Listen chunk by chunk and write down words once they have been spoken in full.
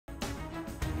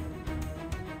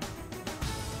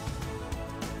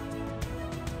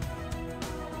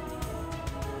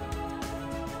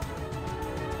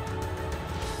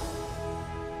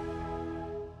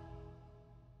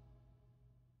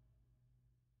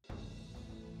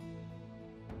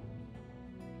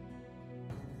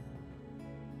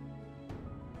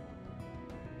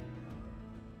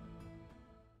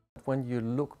When you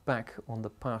look back on the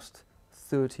past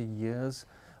 30 years,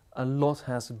 a lot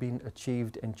has been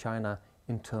achieved in China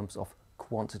in terms of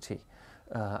quantity.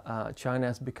 China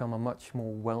has become a much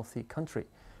more wealthy country,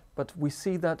 but we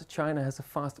see that China has a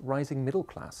fast rising middle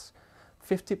class.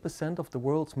 50% of the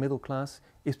world's middle class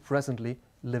is presently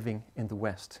living in the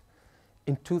West.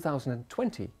 In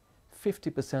 2020,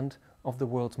 50% of the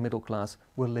world's middle class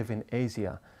will live in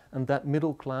Asia, and that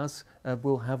middle class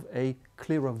will have a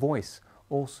clearer voice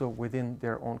also within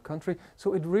their own country.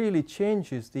 So it really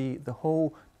changes the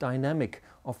whole dynamic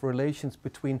of relations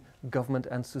between government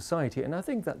and society. And I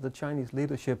think that the Chinese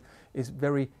leadership is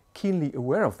very keenly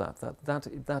aware of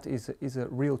that is a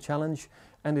real challenge,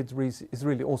 and it is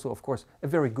really also, of course, a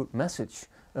very good message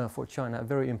for China, a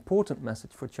very important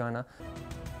message for China.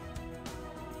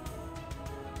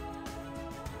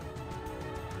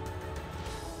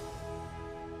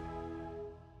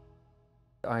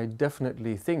 I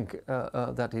definitely think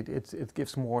that it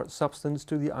gives more substance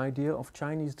to the idea of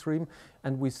Chinese dream,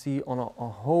 and we see on a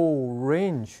whole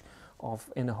range of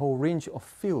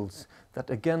fields that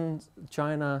again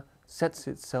China sets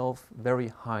itself very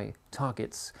high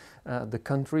targets. The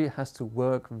country has to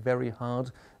work very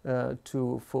hard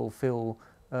to fulfill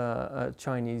a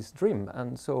Chinese dream,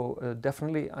 and so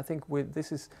definitely I think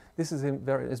it's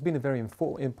been a very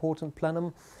important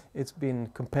plenum. It's been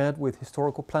compared with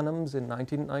historical plenums in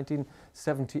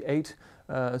 1978.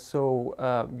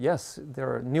 Yes,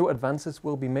 there are new advances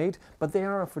will be made, but they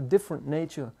are of a different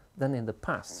nature than in the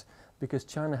past, because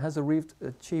China has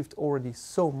achieved already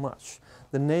so much.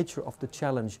 The nature of the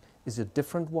challenge is a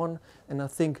different one, and I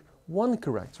think one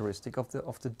characteristic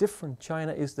of the different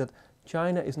China is that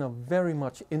China is now very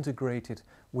much integrated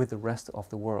with the rest of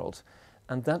the world,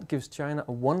 and that gives China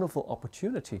a wonderful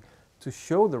opportunity to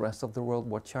show the rest of the world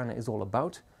what China is all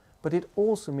about. But it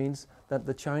also means that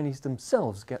the Chinese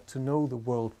themselves get to know the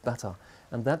world better,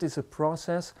 and that is a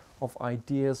process of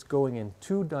ideas going in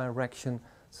two directions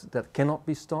that cannot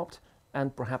be stopped,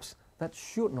 and perhaps that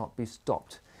should not be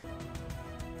stopped.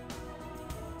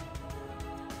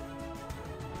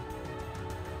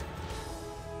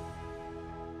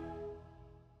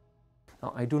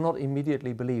 Now, I do not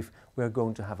immediately believe we are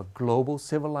going to have a global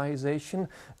civilization,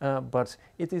 but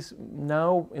it is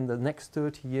now, in the next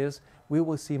 30 years, we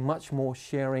will see much more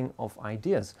sharing of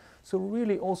ideas. So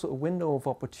really also a window of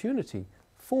opportunity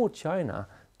for China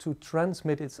to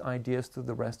transmit its ideas to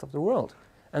the rest of the world.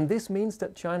 And this means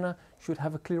that China should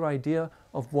have a clear idea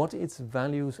of what its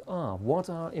values are. What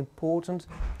are important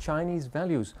Chinese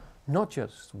values? Not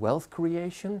just wealth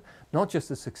creation, not just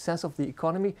the success of the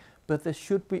economy, but there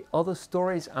should be other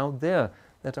stories out there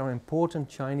that are important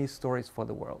Chinese stories for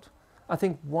the world. I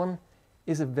think one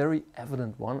is a very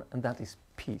evident one, and that is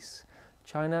peace.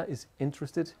 China is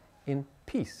interested in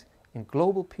peace, in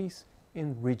global peace,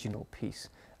 in regional peace.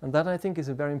 And that, I think, is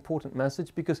a very important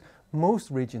message, because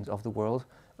most regions of the world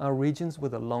are regions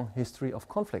with a long history of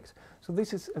conflict. So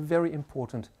this is a very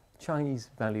important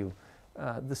Chinese value.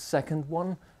 The second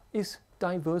one is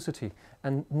diversity,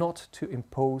 and not to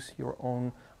impose your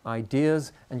own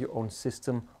ideas and your own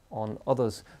system on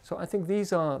others. So I think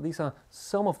these are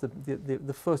some of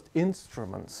the first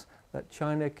instruments that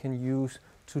China can use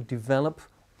to develop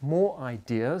more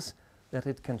ideas that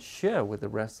it can share with the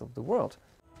rest of the world.